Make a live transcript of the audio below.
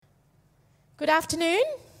Good afternoon.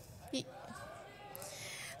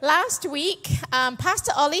 Last week,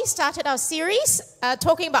 Pastor Ollie started our series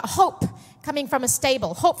talking about hope coming from a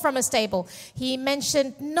stable, hope from a stable. He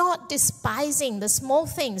mentioned not despising the small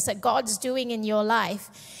things that God's doing in your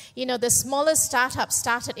life. You know, the smallest startup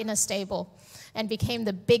started in a stable and became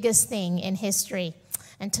the biggest thing in history.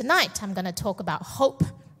 And tonight, I'm going to talk about hope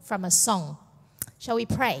from a song. Shall we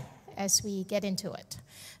pray as we get into it?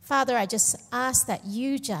 Father, I just ask that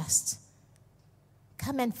you just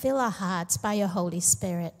come and fill our hearts by your Holy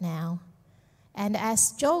Spirit now. And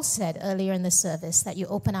as Joel said earlier in the service, that you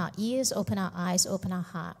open our ears, open our eyes, open our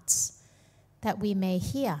hearts, that we may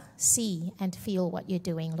hear, see, and feel what you're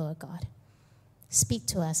doing, Lord God. Speak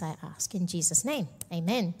to us, I ask, in Jesus' name.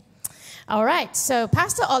 Amen. All right, so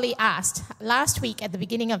Pastor Ollie asked last week at the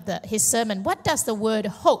beginning of his sermon, what does the word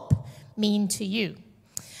hope mean to you?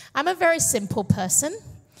 I'm a very simple person.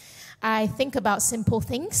 I think about simple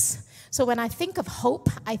things. So when I think of hope,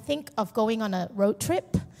 I think of going on a road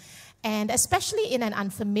trip, and especially in an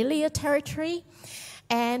unfamiliar territory.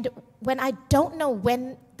 And when I don't know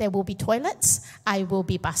when there will be toilets, I will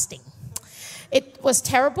be busting. It was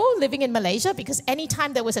terrible living in Malaysia because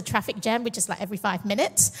anytime there was a traffic jam, which is like every 5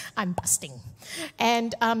 minutes, I'm busting.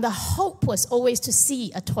 And the hope was always to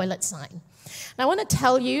see a toilet sign. And I want to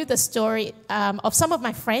tell you the story of some of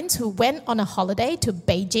my friends who went on a holiday to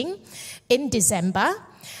Beijing in December.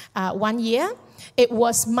 1 year, it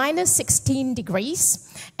was minus 16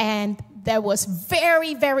 degrees, and there was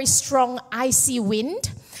very, very strong icy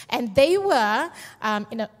wind. And they were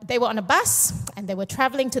on a bus, and they were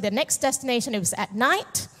traveling to the next destination. It was at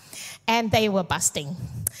night, and they were busting.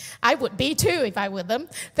 I would be too if I were them.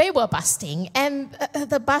 They were busting, and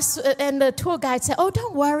the bus and the tour guide said, "Oh,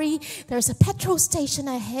 don't worry, there's a petrol station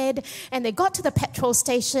ahead." And they got to the petrol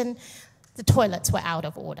station. The toilets were out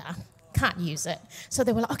of order. Can't use it. So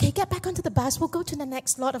they were like, okay, get back onto the bus. We'll go to the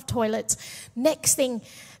next lot of toilets. Next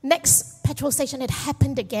petrol station, it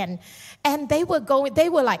happened again. And they were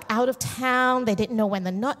like out of town. They didn't know when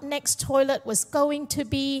the next toilet was going to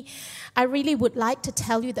be. I really would like to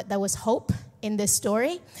tell you that there was hope in this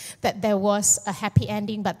story, that there was a happy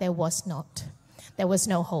ending, but there was not. There was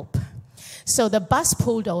no hope. So the bus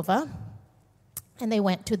pulled over and they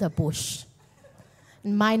went to the bush.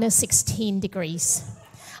 Minus 16 degrees.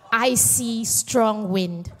 Icy, strong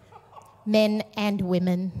wind. Men and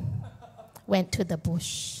women went to the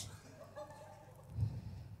bush.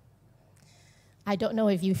 I don't know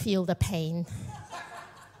if you feel the pain.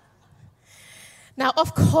 Now,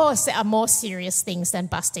 of course, there are more serious things than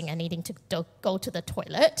busting and needing to go to the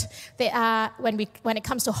toilet. There are, when it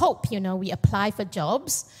comes to hope, we apply for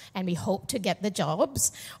jobs and we hope to get the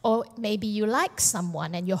jobs. Or maybe you like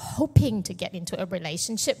someone and you're hoping to get into a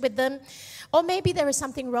relationship with them. Or maybe there is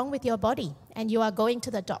something wrong with your body and you are going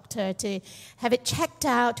to the doctor to have it checked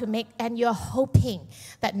out and you're hoping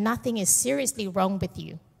that nothing is seriously wrong with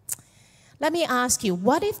you. Let me ask you,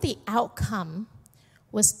 what if the outcome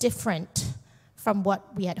was different from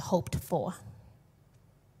what we had hoped for?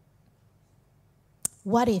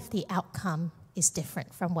 What if the outcome is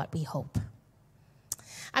different from what we hope?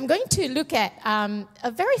 I'm going to look at a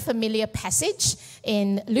very familiar passage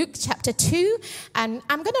in Luke chapter 2, and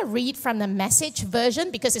I'm going to read from the Message version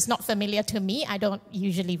because it's not familiar to me. I don't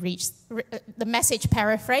usually read the Message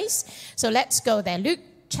paraphrase. So let's go there. Luke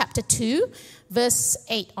chapter 2, verse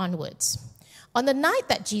 8 onwards. On the night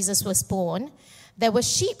that Jesus was born, there were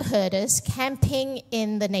sheep herders camping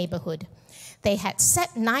in the neighborhood. They had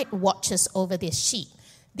set night watches over their sheep.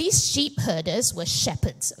 These sheep herders were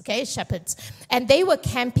shepherds, shepherds. And they were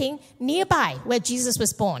camping nearby where Jesus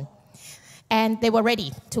was born. And they were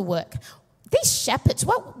ready to work. These shepherds,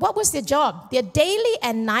 what was their job? Their daily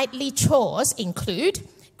and nightly chores include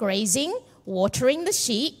grazing, watering the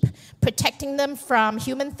sheep, protecting them from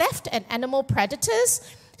human theft and animal predators,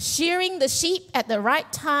 shearing the sheep at the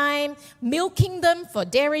right time, milking them for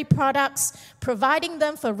dairy products, providing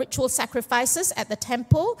them for ritual sacrifices at the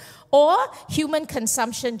temple, or human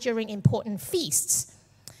consumption during important feasts.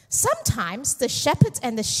 Sometimes the shepherds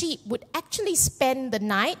and the sheep would actually spend the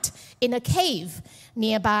night in a cave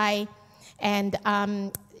nearby and,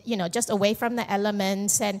 just away from the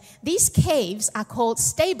elements. And these caves are called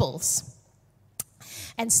stables.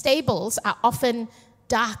 And stables are often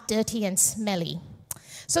dark, dirty, and smelly.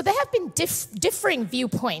 So there have been differing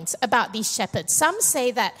viewpoints about these shepherds. Some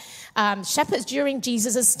say that shepherds during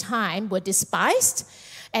Jesus' time were despised,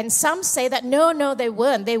 and some say that no, they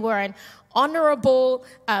weren't. They were an honorable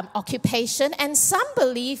occupation, and some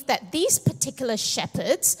believe that these particular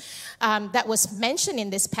shepherds that was mentioned in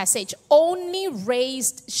this passage only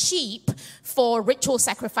raised sheep for ritual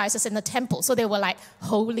sacrifices in the temple. So they were like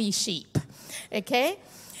holy sheep. Okay?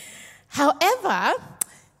 However,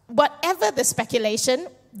 whatever the speculation,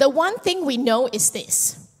 the one thing we know is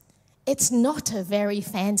this. It's not a very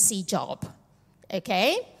fancy job.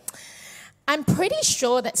 Okay? I'm pretty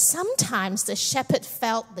sure that sometimes the shepherd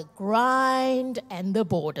felt the grind and the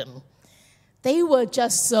boredom. They were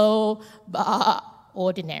just so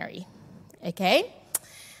ordinary. Okay?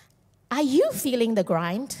 Are you feeling the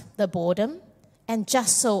grind, the boredom, and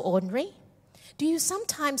just so ordinary? Do you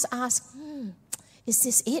sometimes ask, is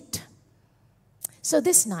this it? So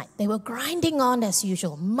this night, they were grinding on as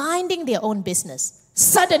usual, minding their own business.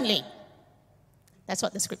 Suddenly, that's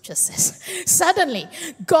what the scripture says. Suddenly,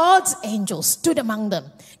 God's angel stood among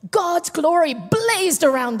them. God's glory blazed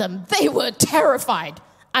around them. They were terrified.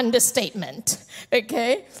 Understatement.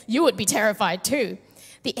 Okay? You would be terrified too.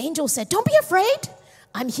 The angel said, "Don't be afraid.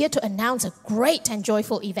 I'm here to announce a great and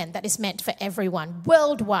joyful event that is meant for everyone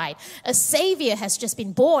worldwide. A Savior has just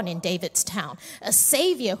been born in David's town. A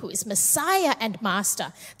Savior who is Messiah and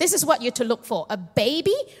Master. This is what you're to look for. A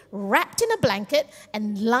baby wrapped in a blanket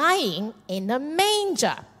and lying in a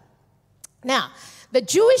manger." Now, the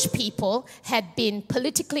Jewish people had been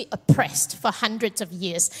politically oppressed for hundreds of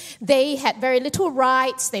years. They had very little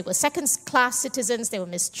rights. They were second-class citizens. They were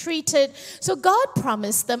mistreated. So God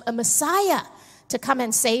promised them a Messiah to come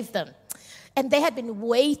and save them. And they had been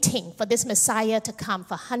waiting for this Messiah to come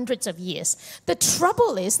for hundreds of years. The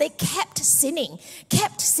trouble is they kept sinning,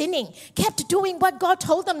 kept doing what God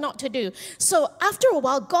told them not to do. So after a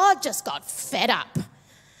while, God just got fed up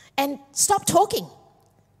and stopped talking.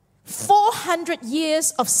 400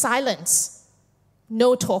 years of silence,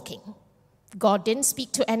 no talking. God didn't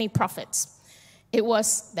speak to any prophets. There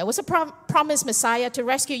was a promised Messiah to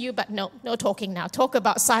rescue you, but no talking now. Talk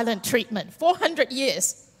about silent treatment. 400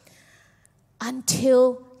 years.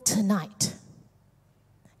 Until tonight.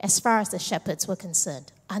 As far as the shepherds were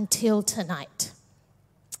concerned. Until tonight.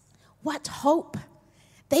 What hope.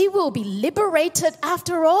 They will be liberated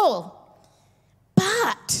after all.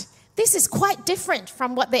 But this is quite different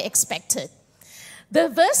from what they expected. The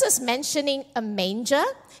verses mentioning a manger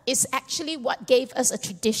is actually what gave us a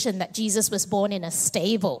tradition that Jesus was born in a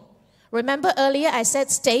stable. Remember earlier I said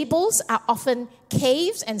stables are often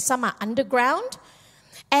caves and some are underground.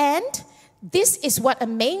 And this is what a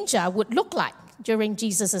manger would look like during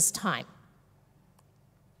Jesus' time.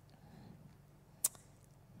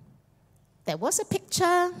 There was a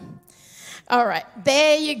picture. All right,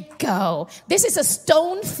 there you go. This is a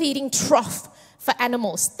stone feeding trough for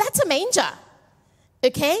animals. That's a manger.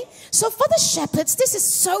 Okay? So for the shepherds, this is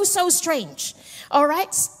so strange. All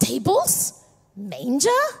right? Stables? Manger?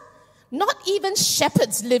 Not even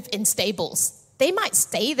shepherds live in stables. They might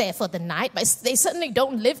stay there for the night, but they certainly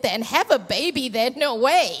don't live there and have a baby there. No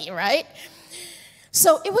way, right?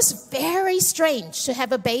 So it was very strange to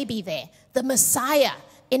have a baby there. The Messiah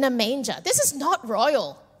in a manger. This is not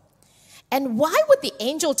royal. And why would the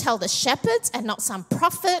angel tell the shepherds and not some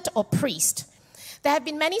prophet or priest? There have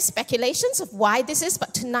been many speculations of why this is,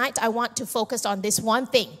 but tonight I want to focus on this one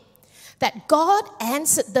thing, that God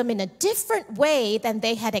answered them in a different way than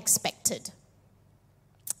they had expected.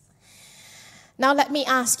 Now let me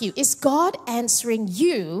ask you, is God answering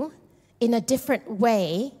you in a different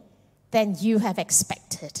way than you have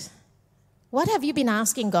expected? What have you been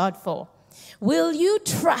asking God for? Will you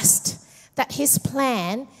trust that His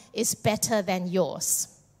plan is better than yours?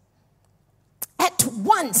 At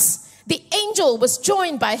once, the angel was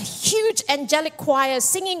joined by a huge angelic choir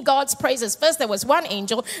singing God's praises. First there was one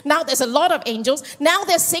angel, now there's a lot of angels. Now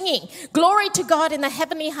they're singing, "Glory to God in the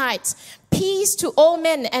heavenly heights, peace to all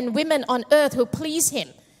men and women on earth who please Him."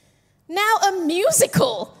 Now a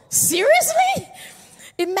musical. Seriously?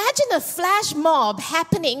 Imagine a flash mob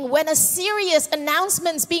happening when a serious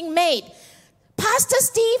announcement's being made. Pastor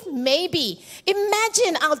Steve, maybe.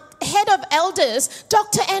 Imagine our head of elders,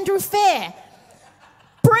 Dr. Andrew Fair,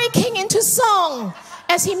 breaking into song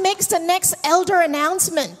as he makes the next elder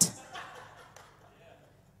announcement.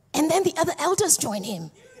 And then the other elders join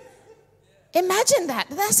him. Imagine that.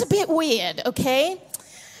 That's a bit weird, okay?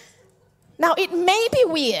 Now, it may be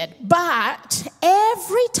weird, but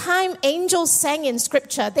every time angels sang in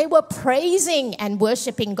Scripture, they were praising and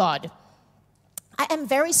worshiping God. I am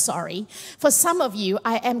very sorry. For some of you,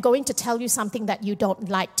 I am going to tell you something that you don't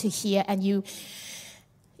like to hear, and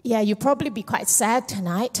you'll probably be quite sad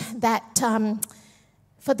tonight that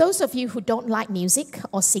for those of you who don't like music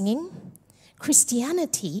or singing,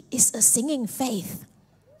 Christianity is a singing faith.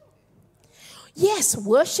 Yes,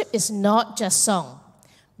 worship is not just song.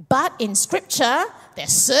 But in Scripture, there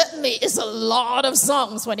certainly is a lot of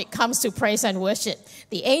songs when it comes to praise and worship.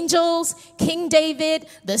 The angels, King David,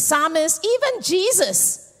 the psalmist, even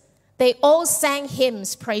Jesus. They all sang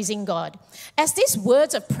hymns praising God. As these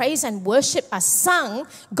words of praise and worship are sung,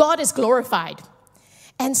 God is glorified.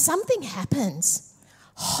 And something happens.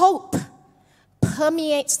 Hope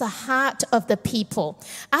permeates the heart of the people.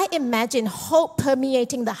 I imagine hope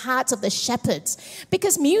permeating the hearts of the shepherds,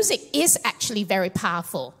 because music is actually very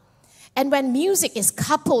powerful. And when music is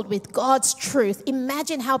coupled with God's truth,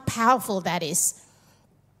 imagine how powerful that is.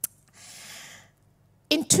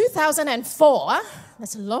 In 2004,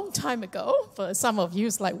 that's a long time ago, for some of you,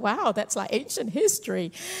 it's like, wow, that's like ancient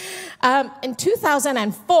history. In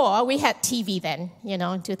 2004, we had TV then,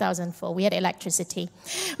 in 2004, we had electricity.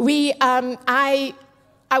 I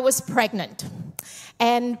was pregnant.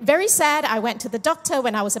 And very sad, I went to the doctor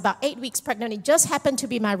when I was about 8 weeks pregnant. It just happened to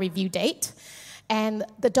be my review date. And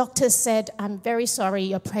the doctor said, I'm very sorry,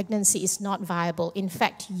 your pregnancy is not viable. In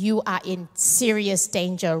fact, you are in serious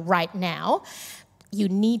danger right now. You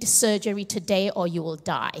need surgery today or you will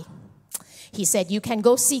die. He said, you can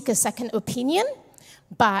go seek a second opinion,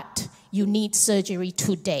 but you need surgery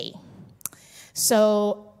today.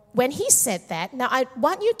 So when he said that, now I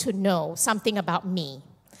want you to know something about me.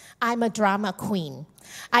 I'm a drama queen.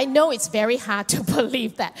 I know it's very hard to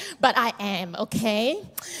believe that, but I am, okay?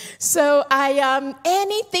 So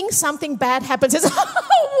anything, something bad happens, it's,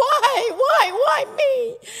 why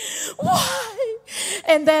me? Why?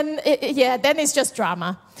 And then, then it's just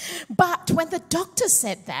drama. But when the doctor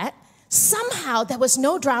said that, somehow there was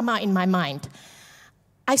no drama in my mind.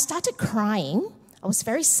 I started crying. I was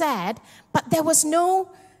very sad, but there was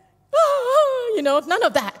no, none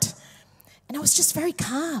of that. And I was just very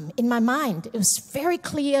calm in my mind. It was very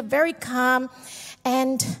clear, very calm.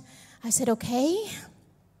 And I said, okay.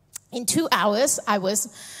 In 2 hours, I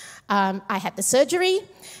had the surgery.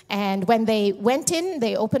 And when they went in,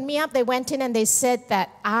 they opened me up. They went in and they said that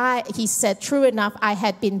he said, true enough, I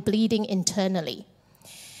had been bleeding internally.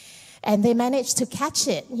 And they managed to catch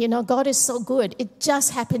it. God is so good. It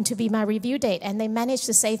just happened to be my review date. And they managed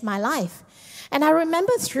to save my life. And I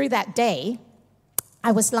remember through that day,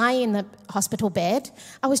 I was lying in the hospital bed.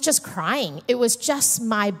 I was just crying. It was just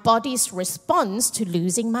my body's response to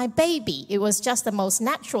losing my baby. It was just the most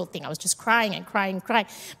natural thing. I was just crying and crying and crying.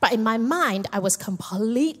 But in my mind, I was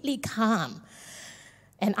completely calm.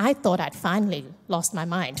 And I thought I'd finally lost my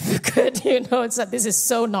mind. Good, it's like, this is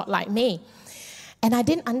so not like me. And I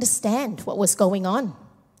didn't understand what was going on.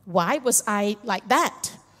 Why was I like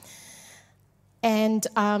that? And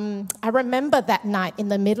I remember that night, in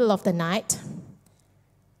the middle of the night,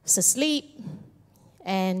 I was asleep,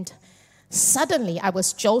 and suddenly I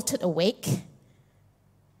was jolted awake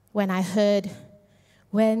when I heard,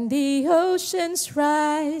 when the oceans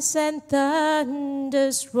rise and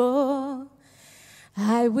thunders roar,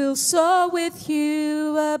 I will soar with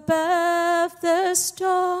you above the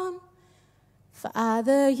storm.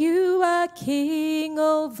 Father, you are king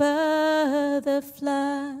over the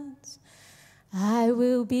floods. I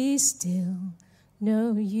will be still,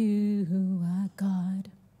 know you are God.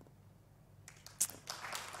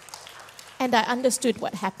 And I understood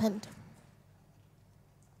what happened.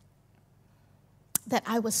 That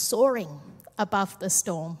I was soaring above the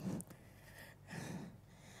storm.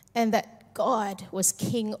 And that God was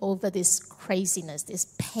king over this craziness,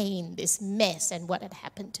 this pain, this mess, and what had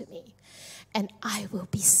happened to me. And I will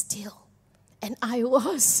be still. And I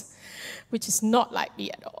was, which is not like me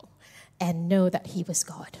at all. And know that He was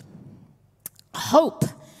God. Hope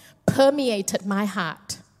permeated my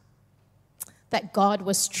heart. That God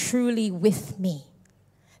was truly with me,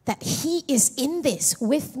 that He is in this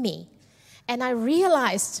with me. And I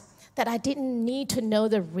realized that I didn't need to know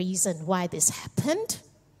the reason why this happened.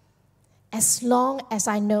 As long as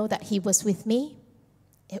I know that He was with me,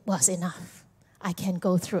 it was enough. I can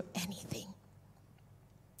go through anything.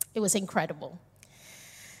 It was incredible.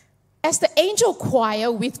 As the angel choir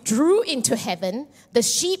withdrew into heaven, the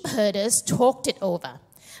sheep herders talked it over.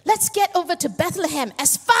 Let's get over to Bethlehem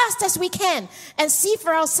as fast as we can and see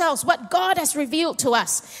for ourselves what God has revealed to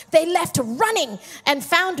us. They left running and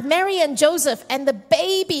found Mary and Joseph and the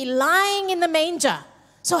baby lying in the manger.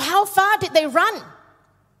 So how far did they run?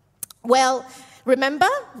 Well, remember,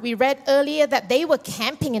 we read earlier that they were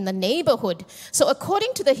camping in the neighborhood. So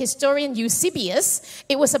according to the historian Eusebius,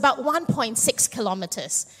 it was about 1.6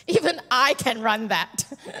 kilometers. Even I can run that.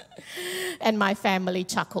 And my family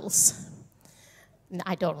chuckles.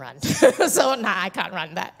 I don't run, so I can't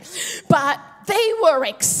run that. But they were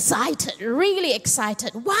excited, really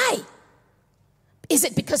excited. Why? Is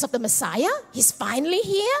it because of the Messiah? He's finally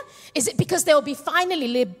here? Is it because they'll be finally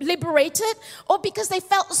liberated? Or because they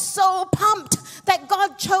felt so pumped that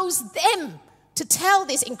God chose them to tell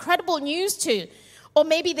this incredible news to? Or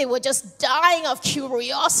maybe they were just dying of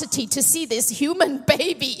curiosity to see this human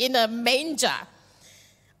baby in a manger.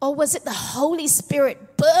 Or was it the Holy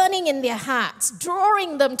Spirit burning in their hearts,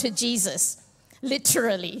 drawing them to Jesus?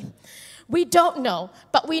 Literally. We don't know,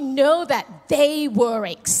 but we know that they were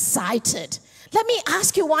excited. Let me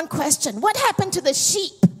ask you one question. What happened to the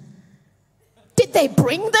sheep? Did they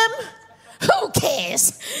bring them? Who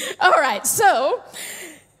cares? All right, so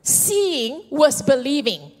seeing was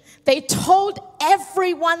believing. They told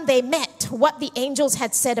everyone they met what the angels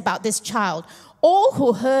had said about this child. All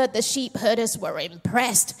who heard the sheep herders were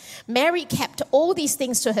impressed. Mary kept all these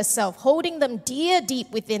things to herself, holding them deep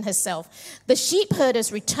within herself. The sheep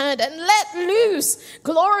herders returned and let loose,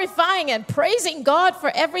 glorifying and praising God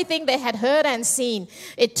for everything they had heard and seen.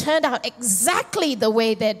 It turned out exactly the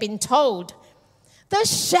way they'd been told. The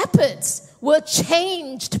shepherds were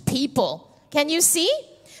changed people. Can you see?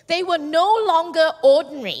 They were no longer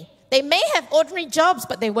ordinary. They may have ordinary jobs,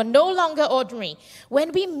 but they were no longer ordinary.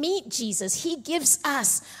 When we meet Jesus, he gives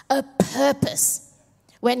us a purpose.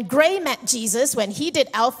 When Gray met Jesus, when he did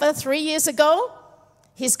Alpha 3 years ago,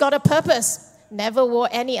 he's got a purpose. Never wore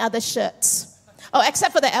any other shirts. Oh,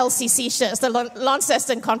 except for the LCC shirts, the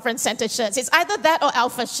Launceston Conference Center shirts. It's either that or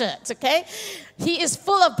Alpha shirts, okay? He is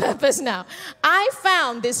full of purpose now. I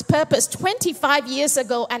found this purpose 25 years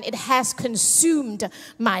ago, and it has consumed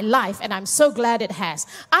my life, and I'm so glad it has.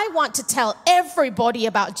 I want to tell everybody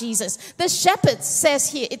about Jesus. The shepherds says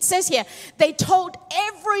here, they told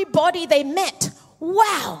everybody they met.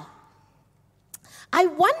 Wow. I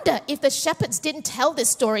wonder if the shepherds didn't tell this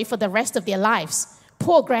story for the rest of their lives.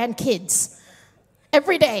 Poor grandkids.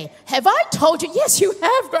 Every day, have I told you? Yes, you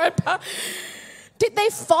have, Grandpa. Did they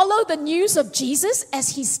follow the news of Jesus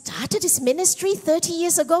as he started his ministry 30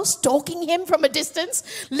 years ago, stalking him from a distance,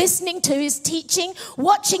 listening to his teaching,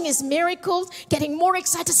 watching his miracles, getting more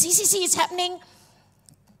excited, see, it's happening?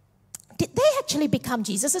 Did they actually become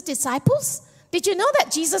Jesus' disciples? Did you know that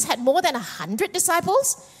Jesus had more than 100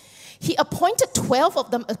 disciples? He appointed 12 of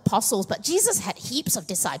them apostles, but Jesus had heaps of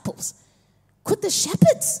disciples. Could the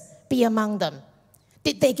shepherds be among them?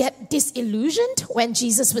 Did they get disillusioned when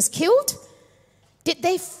Jesus was killed? Did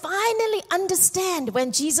they finally understand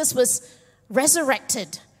when Jesus was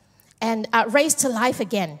resurrected and raised to life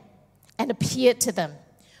again and appeared to them?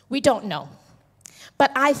 We don't know.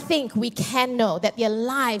 But I think we can know that their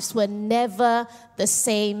lives were never the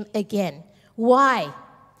same again. Why?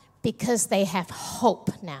 Because they have hope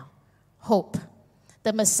now. Hope.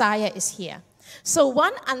 The Messiah is here. So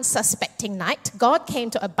one unsuspecting night, God came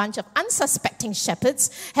to a bunch of unsuspecting shepherds,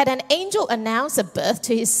 had an angel announce a birth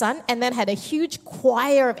to his son, and then had a huge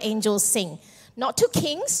choir of angels sing. Not to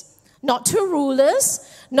kings, not to rulers,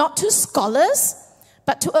 not to scholars,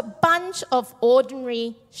 but to a bunch of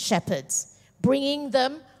ordinary shepherds, bringing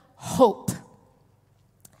them hope.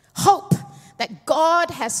 Hope that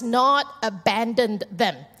God has not abandoned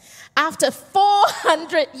them. After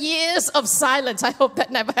 400 years of silence, I hope that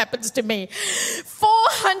never happens to me.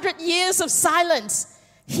 400 years of silence,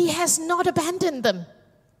 he has not abandoned them.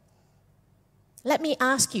 Let me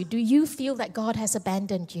ask you, do you feel that God has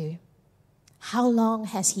abandoned you? How long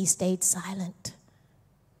has he stayed silent?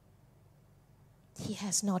 He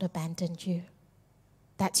has not abandoned you.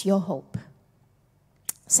 That's your hope.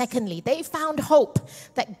 Secondly, they found hope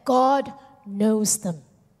that God knows them.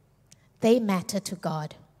 They matter to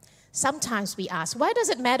God. Sometimes we ask, why does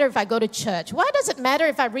it matter if I go to church? Why does it matter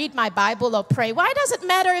if I read my Bible or pray? Why does it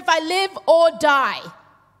matter if I live or die?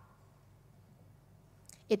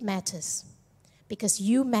 It matters because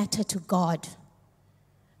you matter to God,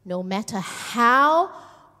 no matter how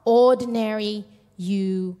ordinary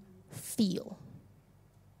you feel.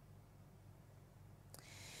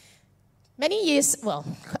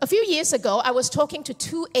 A few years ago, I was talking to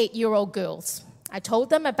two 8-year-old girls. I told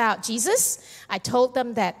them about Jesus. I told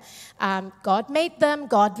them that God made them,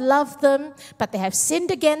 God loved them, but they have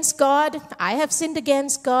sinned against God. I have sinned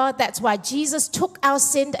against God. That's why Jesus took our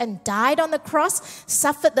sin and died on the cross,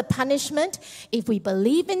 suffered the punishment. If we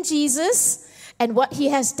believe in Jesus and what he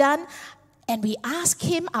has done, and we ask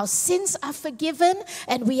him, our sins are forgiven,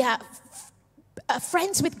 and we are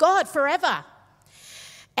friends with God forever.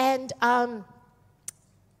 And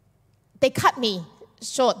they cut me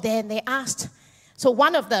short there, and they asked, so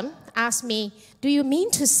one of them asked me, do you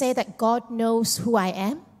mean to say that God knows who I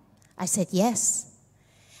am? I said, yes.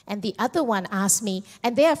 And the other one asked me,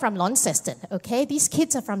 and they are from Launceston, okay? These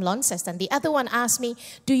kids are from Launceston. The other one asked me,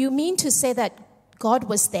 do you mean to say that God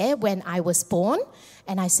was there when I was born?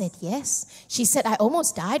 And I said, yes. She said, I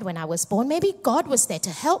almost died when I was born. Maybe God was there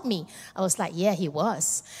to help me. I was like, yeah, he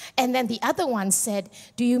was. And then the other one said,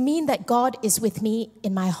 do you mean that God is with me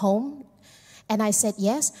in my home? And I said,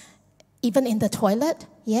 yes. Even in the toilet?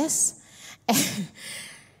 Yes.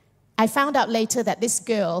 I found out later that this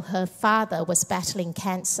girl, her father was battling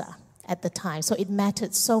cancer at the time. So it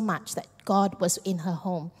mattered so much that God was in her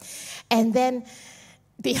home. And then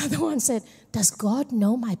the other one said, does God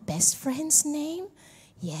know my best friend's name?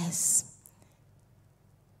 Yes.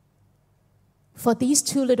 For these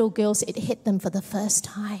two little girls, it hit them for the first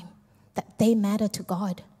time that they matter to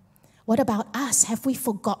God. What about us? Have we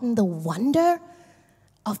forgotten the wonder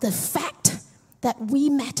of the fact that we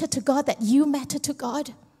matter to God, that you matter to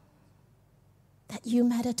God? That you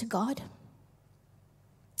matter to God?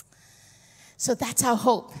 So that's our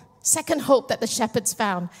hope. Second hope that the shepherds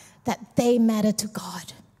found, that they matter to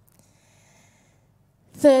God.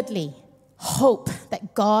 Thirdly, hope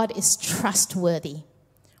that God is trustworthy.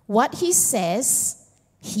 What he says,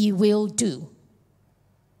 he will do.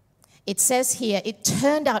 It says here, it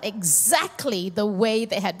turned out exactly the way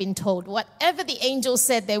they had been told. Whatever the angel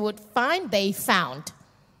said they would find, they found.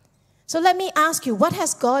 So let me ask you, what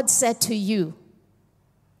has God said to you?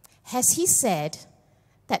 Has he said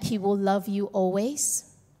that he will love you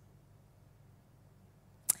always?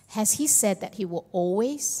 Has he said that he will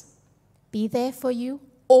always be there for you?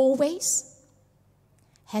 Always?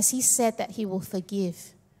 Has he said that he will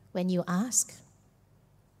forgive when you ask?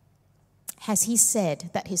 Has he said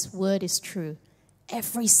that his word is true?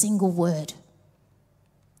 Every single word.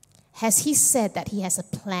 Has he said that he has a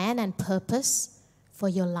plan and purpose for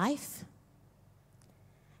your life?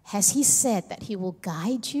 Has he said that he will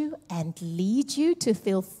guide you and lead you to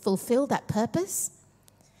fulfill that purpose?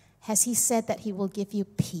 Has he said that he will give you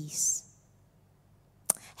peace?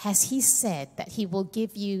 Has he said that he will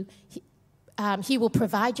give you, he will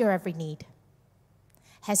provide your every need?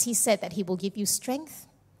 Has he said that he will give you strength?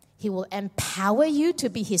 He will empower you to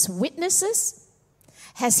be his witnesses?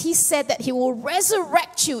 Has he said that he will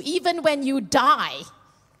resurrect you even when you die?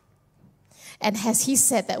 And has he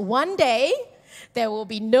said that one day there will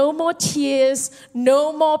be no more tears,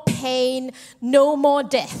 no more pain, no more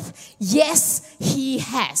death? Yes, he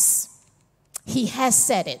has. He has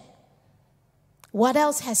said it. What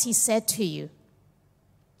else has he said to you?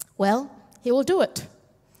 Well, he will do it.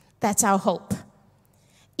 That's our hope.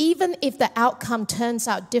 Even if the outcome turns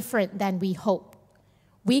out different than we hope,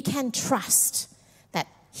 we can trust that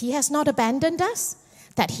he has not abandoned us,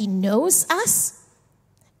 that he knows us,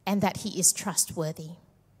 and that he is trustworthy.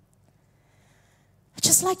 I'd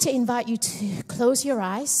just like to invite you to close your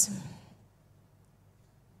eyes.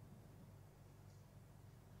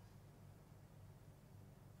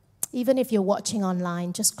 Even if you're watching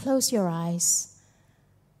online, just close your eyes,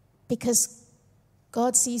 because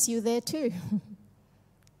God sees you there too.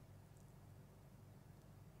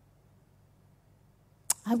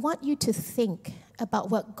 I want you to think about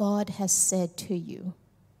what God has said to you.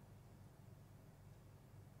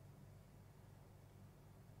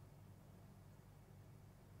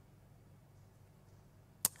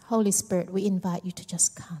 Holy Spirit, we invite you to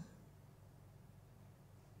just come.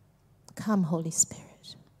 Come, Holy Spirit.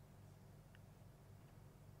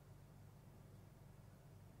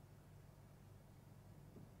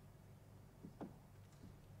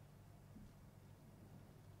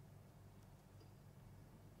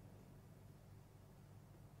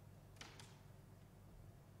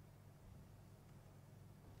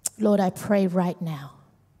 Lord, I pray right now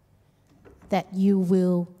that you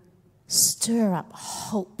will stir up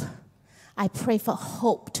hope. I pray for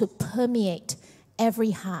hope to permeate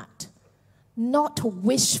every heart. Not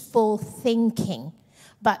wishful thinking,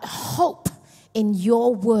 but hope in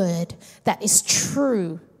your word that is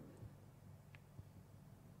true.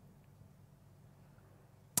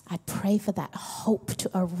 I pray for that hope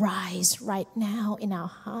to arise right now in our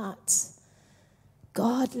hearts.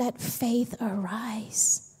 God, let faith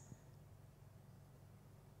arise.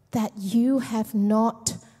 That you have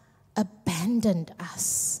not abandoned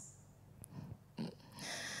us.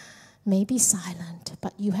 Maybe silent,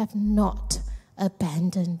 but you have not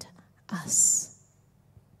abandoned us.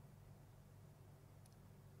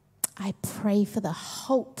 I pray for the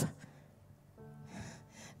hope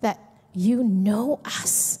that you know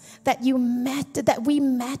us, that you matter, that we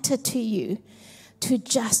matter to you, to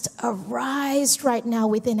just arise right now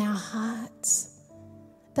within our hearts.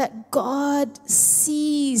 That God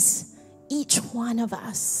sees each one of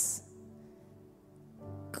us.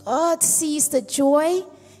 God sees the joy,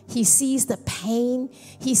 he sees the pain,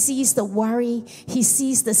 he sees the worry, he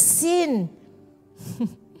sees the sin.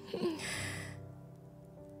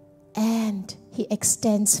 And he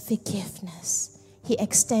extends forgiveness. He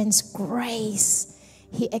extends grace.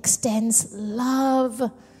 He extends love,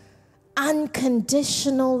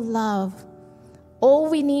 unconditional love. All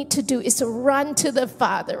we need to do is to run to the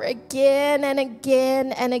Father again and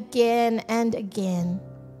again and again and again.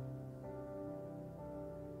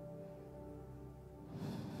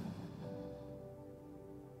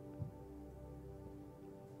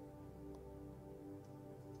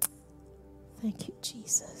 Thank you,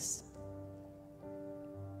 Jesus.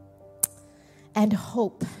 And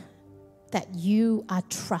hope that you are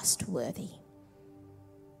trustworthy.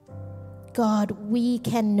 God, we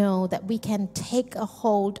can know that we can take a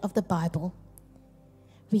hold of the Bible.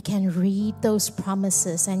 We can read those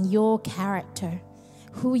promises and your character,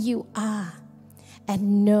 who you are,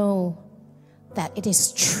 and know that it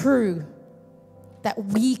is true, that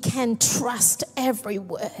we can trust every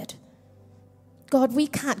word. God, we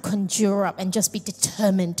can't conjure up and just be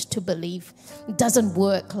determined to believe. It doesn't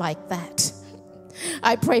work like that.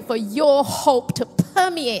 I pray for your hope to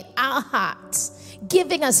permeate our hearts,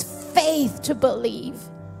 giving us faith to believe.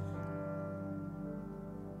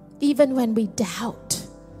 Even when we doubt,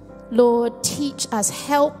 Lord, teach us,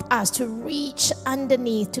 help us to reach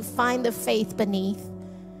underneath, to find the faith beneath.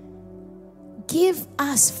 Give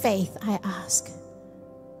us faith, I ask.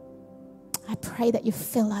 I pray that you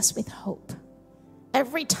fill us with hope.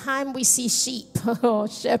 Every time we see sheep or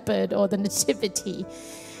shepherd or the nativity,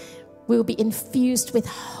 we'll be infused with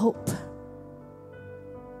hope.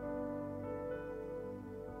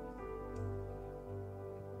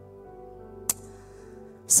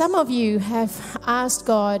 Some of you have asked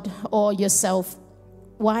God or yourself,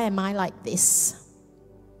 why am I like this?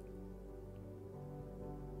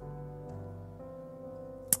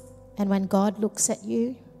 And when God looks at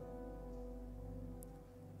you,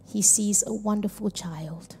 He sees a wonderful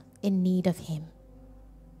child in need of Him.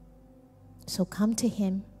 So come to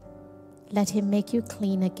Him. Let Him make you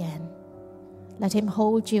clean again. Let Him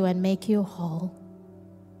hold you and make you whole.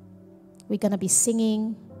 We're going to be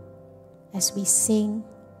singing. As we sing,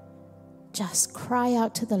 just cry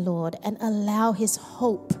out to the Lord and allow His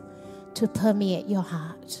hope to permeate your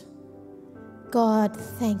heart. God,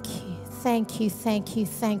 thank you, thank you, thank you,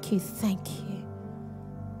 thank you, thank you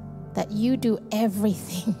that you do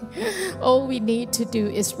everything. All we need to do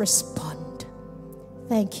is respond.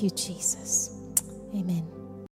 Thank you, Jesus. Amen.